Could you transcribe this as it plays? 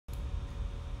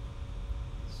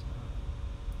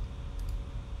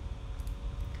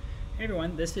Hey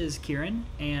everyone, this is Kieran,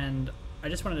 and I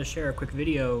just wanted to share a quick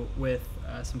video with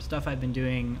some stuff I've been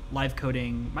doing live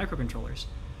coding microcontrollers.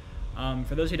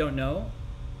 For those who don't know,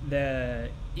 the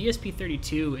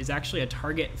ESP32 is actually a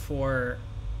target for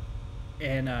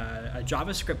a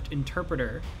JavaScript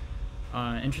interpreter,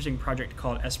 interesting project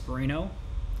called Espruino,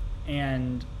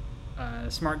 and a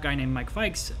smart guy named Mike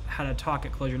Fikes had a talk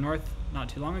at Clojure North not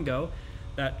too long ago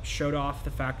that showed off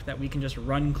the fact that we can just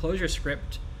run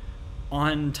ClojureScript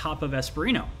on top of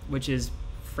Espruino, which is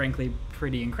frankly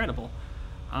pretty incredible.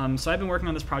 So I've been working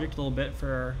on this project a little bit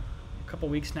for a couple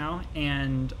weeks now,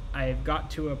 and I've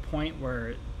got to a point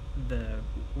where the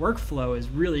workflow is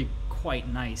really quite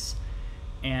nice.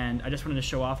 And I just wanted to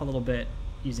show off a little bit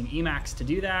using Emacs to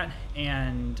do that,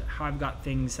 and how I've got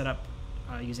things set up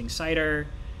using CIDER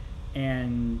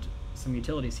and some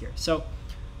utilities here. So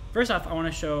first off, I want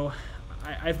to show,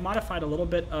 I've modified a little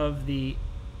bit of the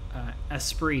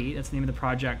Esprit, that's the name of the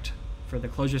project for the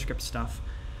ClojureScript stuff,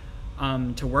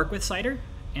 to work with CIDER,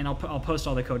 and I'll post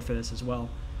all the code for this as well.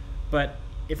 But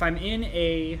if I'm in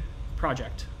a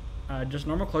project, just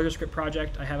normal ClojureScript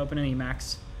project I have open in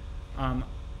Emacs,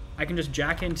 I can just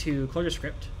jack into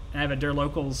ClojureScript, and I have a dir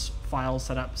locals file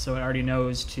set up so it already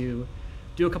knows to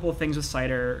do a couple of things with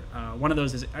CIDER. One of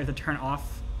those is I have to turn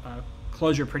off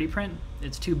Clojure pretty print.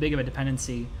 It's too big of a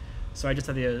dependency, so I just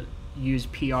have to use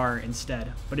PR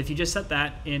instead. But if you just set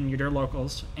that in your dir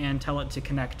locals and tell it to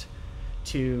connect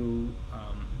to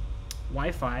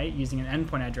Wi-Fi using an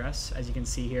endpoint address, as you can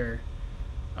see here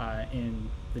in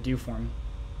the do form,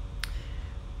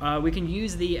 we can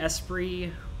use the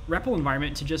Esprit REPL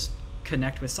environment to just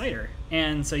connect with CIDER.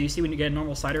 And so you see when you get a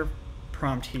normal CIDER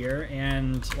prompt here,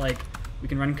 and like we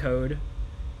can run code.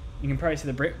 You can probably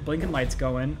see the blinking lights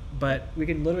going, but we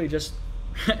can literally just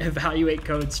evaluate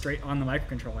code straight on the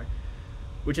microcontroller,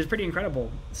 which is pretty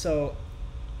incredible. So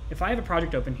if I have a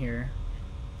project open here,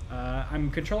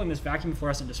 I'm controlling this vacuum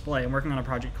fluorescent display. I'm working on a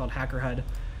project called HackerHUD,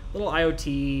 little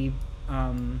IoT,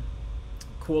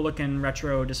 cool looking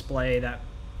retro display that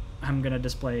I'm gonna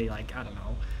display, like, I don't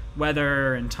know,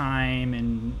 weather and time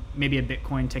and maybe a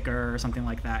Bitcoin ticker or something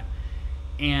like that.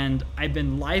 And I've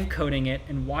been live coding it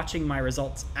and watching my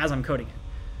results as I'm coding it.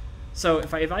 So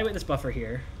if I evaluate this buffer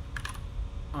here,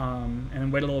 and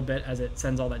then wait a little bit as it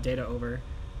sends all that data over,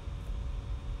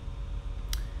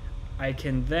 I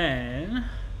can then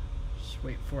just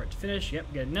wait for it to finish.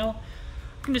 Yep, get a nil.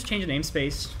 I can just change the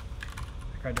namespace.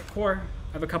 Project core.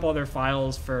 I have a couple other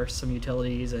files for some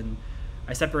utilities, and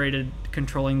I separated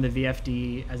controlling the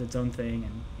VFD as its own thing,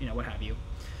 and what have you.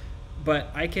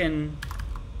 But I can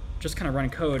just kind of run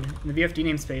code. In the VFD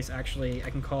namespace, actually, I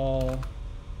can call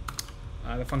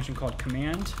a function called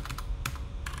command,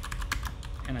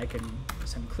 and I can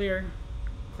send clear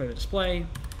the display.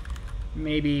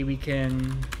 Maybe we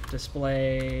can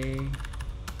display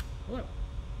hello.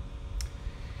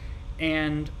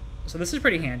 And so this is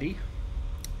pretty handy.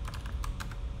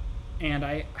 And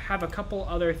I have a couple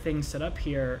other things set up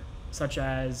here, such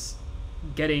as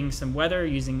getting some weather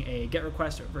using a GET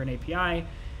request over an API,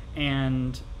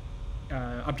 and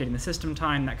updating the system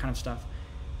time, that kind of stuff.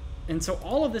 And so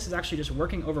all of this is actually just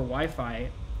working over Wi-Fi.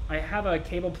 I have a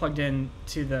cable plugged in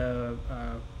to the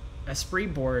Esprit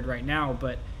board right now,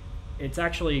 but it's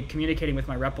actually communicating with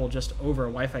my REPL just over a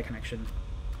Wi-Fi connection.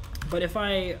 But if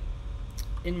I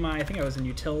think I was in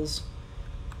utils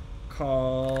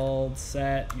called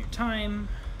set new time,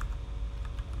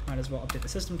 might as well update the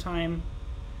system time,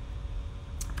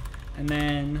 and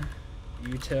then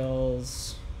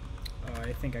utils,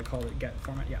 I think I called it get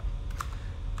format, yeah.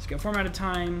 Let's get formatted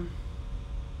time,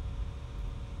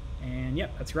 and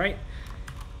yep, that's right.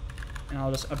 And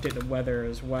I'll just update the weather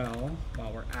as well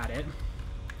while we're at it.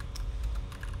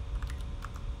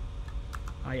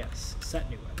 Yes, set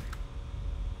new weather.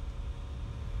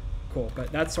 Cool,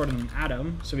 but that's sort of an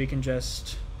atom, so we can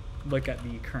just look at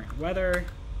the current weather,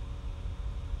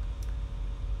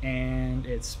 and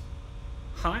it's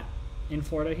hot in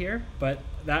Florida here, but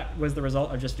that was the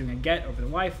result of just doing a get over the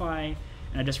Wi-Fi,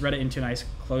 and I just read it into a nice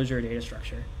Clojure data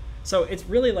structure. So it's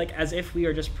really like as if we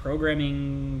are just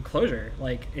programming Clojure.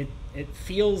 Like it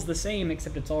feels the same,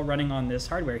 except it's all running on this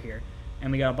hardware here,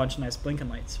 and we got a bunch of nice blinking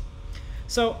lights.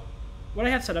 So what I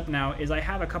have set up now is I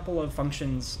have a couple of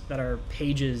functions that are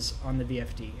pages on the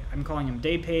VFD. I'm calling them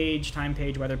day page, time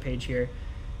page, weather page here.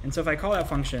 And so if I call that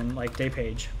function like day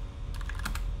page,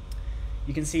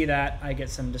 you can see that I get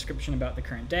some description about the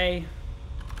current day.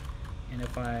 And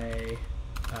if I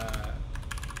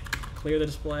clear the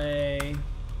display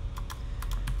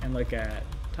and look at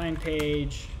time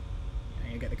page,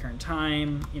 you get the current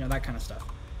time, that kind of stuff.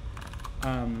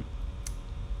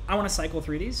 I want to cycle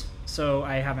through these, so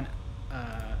I have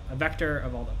a vector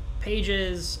of all the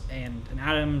pages and an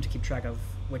atom to keep track of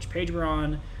which page we're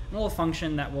on, and a little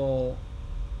function that will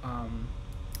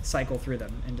cycle through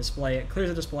them and display it, clears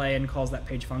the display and calls that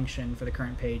page function for the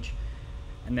current page,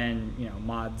 and then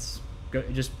mods go,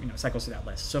 it just cycles through that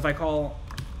list. So if I call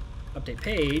update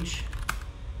page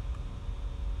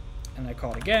and I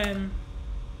call it again,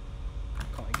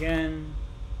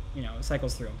 it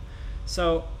cycles through them.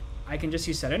 So I can just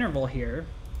use setInterval here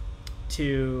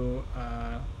to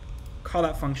call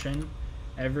that function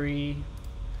every,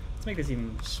 let's make this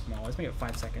even smaller, let's make it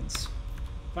 5 seconds.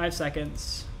 5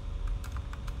 seconds.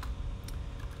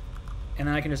 And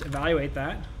then I can just evaluate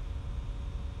that.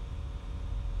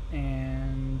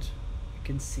 And you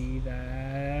can see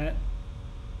that,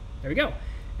 there we go.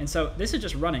 And so this is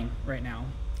just running right now.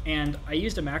 And I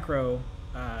used a macro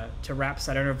to wrap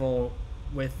setInterval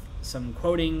with some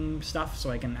quoting stuff so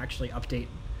I can actually update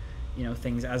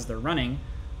things as they're running.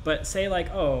 But say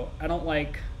like, oh, I don't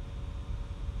like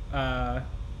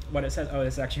what it says. Oh,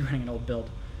 this is actually running an old build.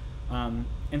 And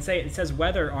say it says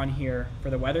weather on here for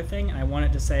the weather thing, and I want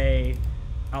it to say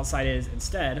outside is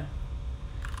instead.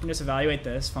 I can just evaluate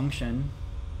this function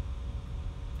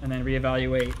and then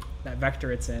reevaluate that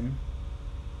vector it's in.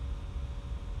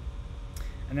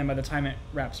 And then by the time it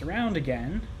wraps around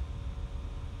again,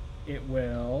 it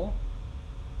will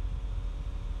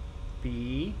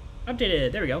be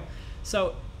updated. There we go.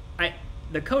 So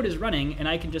the code is running, and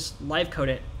I can just live code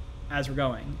it as we're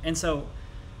going. And so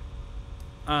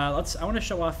I want to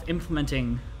show off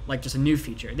implementing like just a new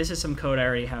feature. This is some code I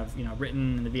already have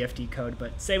written in the VFD code,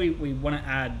 but say we want to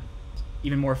add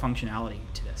even more functionality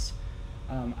to this.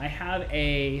 I have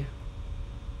a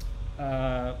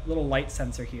little light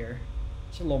sensor here.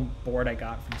 It's a little board I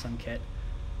got from some kit,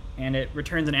 and it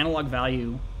returns an analog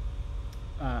value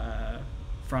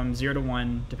from 0 to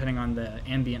 1 depending on the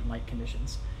ambient light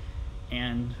conditions.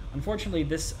 And unfortunately,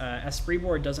 this Esprit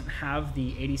board doesn't have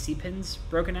the ADC pins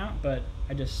broken out, but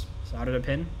I just soldered a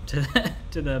pin to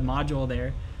the module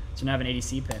there, so now I have an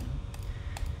ADC pin.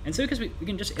 And so because we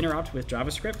can just interrupt with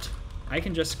JavaScript, I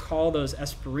can just call those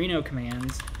Espruino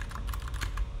commands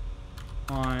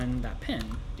on that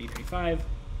pin, D35.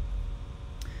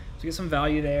 So get some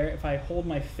value there. If I hold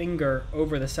my finger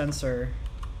over the sensor,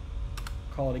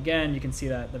 call it again, you can see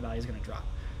that the value is going to drop.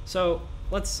 So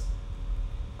let's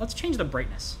change the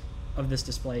brightness of this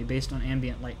display based on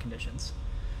ambient light conditions.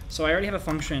 So I already have a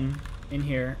function in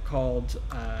here called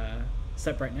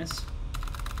set brightness.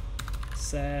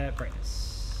 Set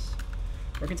brightness.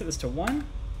 We can set this to 1.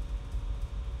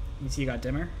 You see it got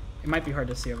dimmer. It might be hard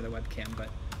to see over the webcam, but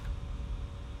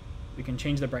we can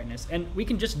change the brightness. And we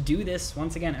can just do this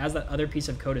once again as that other piece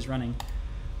of code is running.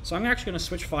 So I'm actually going to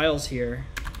switch files here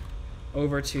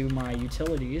over to my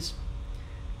utilities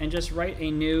and just write a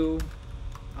new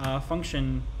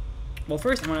function. Well,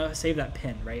 first I want to save that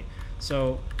pin, right?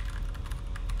 So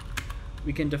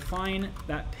we can define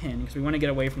that pin because we want to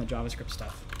get away from the JavaScript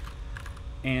stuff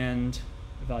and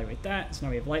evaluate that. So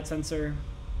now we have light sensor.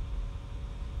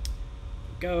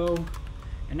 Go.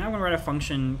 And now I'm going to write a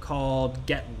function called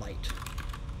getLight.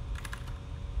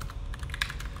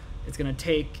 It's going to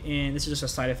take in, this is just a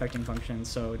side effecting function,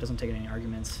 so it doesn't take any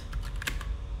arguments.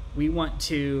 We want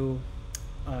to,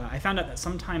 I found out that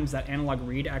sometimes that analog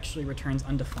read actually returns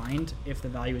undefined if the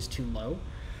value is too low.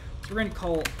 So we're going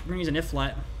to use an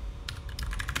iflet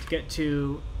to get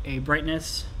to a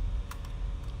brightness,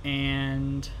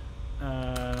 and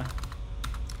let's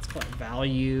call it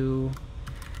value,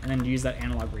 and then use that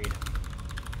analog read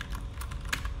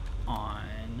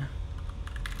on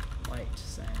light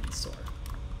sensor.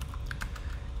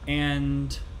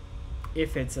 And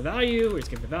if it's a value, we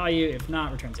just give the value. If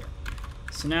not, return 0.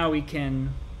 So now we can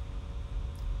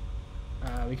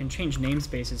change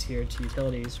namespaces here to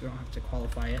utilities. We don't have to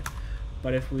qualify it.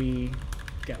 But if we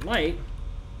get light,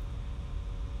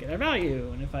 get our value.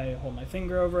 And if I hold my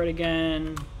finger over it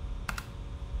again,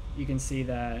 you can see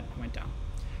that it went down.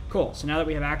 Cool. So now that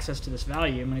we have access to this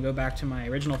value, I'm going to go back to my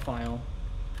original file.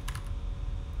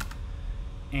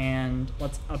 And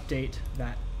let's update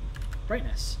that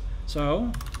brightness.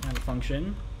 So I have a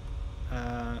function,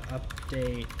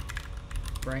 update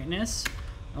brightness.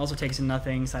 It also takes in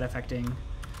nothing, side effecting.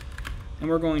 And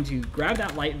we're going to grab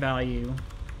that light value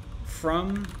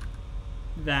from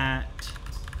that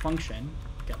function,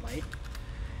 getLight,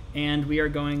 and we are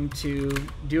going to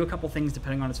do a couple things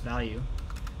depending on its value.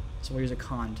 So we'll use a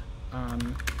cond.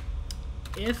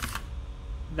 If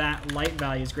that light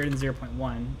value is greater than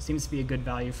 0.1, seems to be a good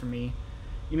value for me.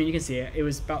 I mean, you can see it. It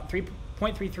was about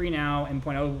 0.33 now and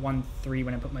 0.013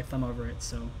 when I put my thumb over it,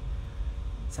 so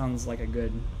it sounds like a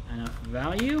good enough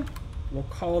value. We'll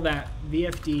call that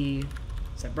VFD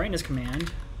set brightness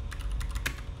command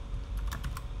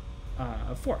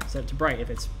of 4. Set it to bright if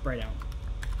it's bright out.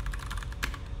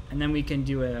 And then we can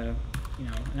do an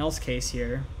else case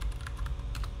here.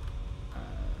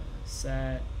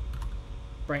 Set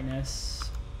brightness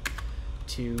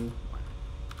to 1.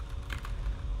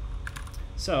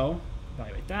 So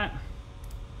evaluate that.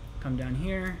 Come down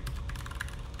here.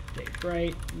 Date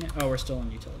bright. Oh, we're still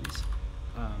in utilities.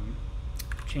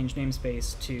 Change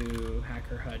namespace to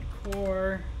HackerHUD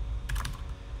core.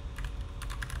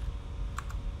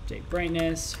 Date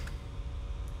brightness.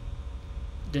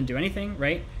 Didn't do anything,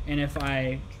 right? And if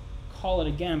I call it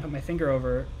again, put my finger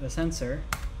over the sensor,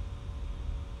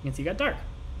 you can see it got dark.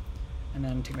 And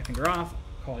then take my finger off,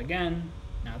 call it again,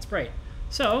 now it's bright.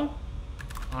 So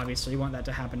obviously you want that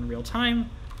to happen in real time.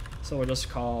 So we'll just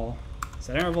call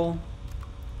set interval,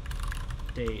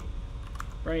 date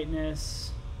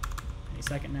brightness, any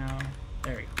second now.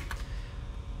 There we go.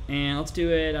 And let's do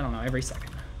it, I don't know, every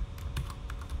second.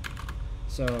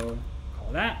 So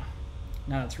call that.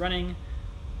 Now it's running.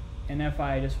 And if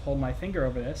I just hold my finger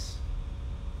over this,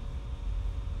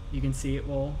 you can see it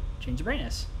will change the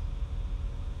brightness.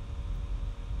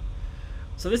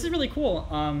 So this is really cool.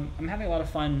 I'm having a lot of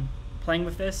fun playing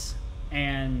with this,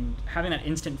 and having that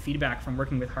instant feedback from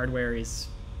working with hardware is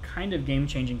kind of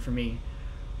game-changing for me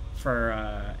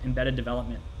for embedded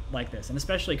development like this, and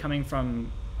especially coming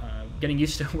from getting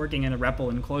used to working in a REPL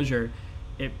in Clojure,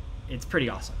 it's pretty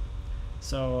awesome.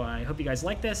 So I hope you guys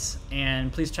like this,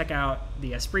 and please check out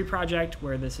the Esprit project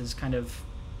where this is kind of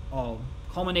all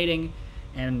culminating.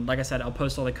 And like I said, I'll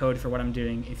post all the code for what I'm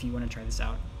doing if you want to try this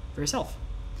out for yourself.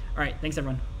 All right, thanks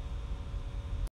everyone.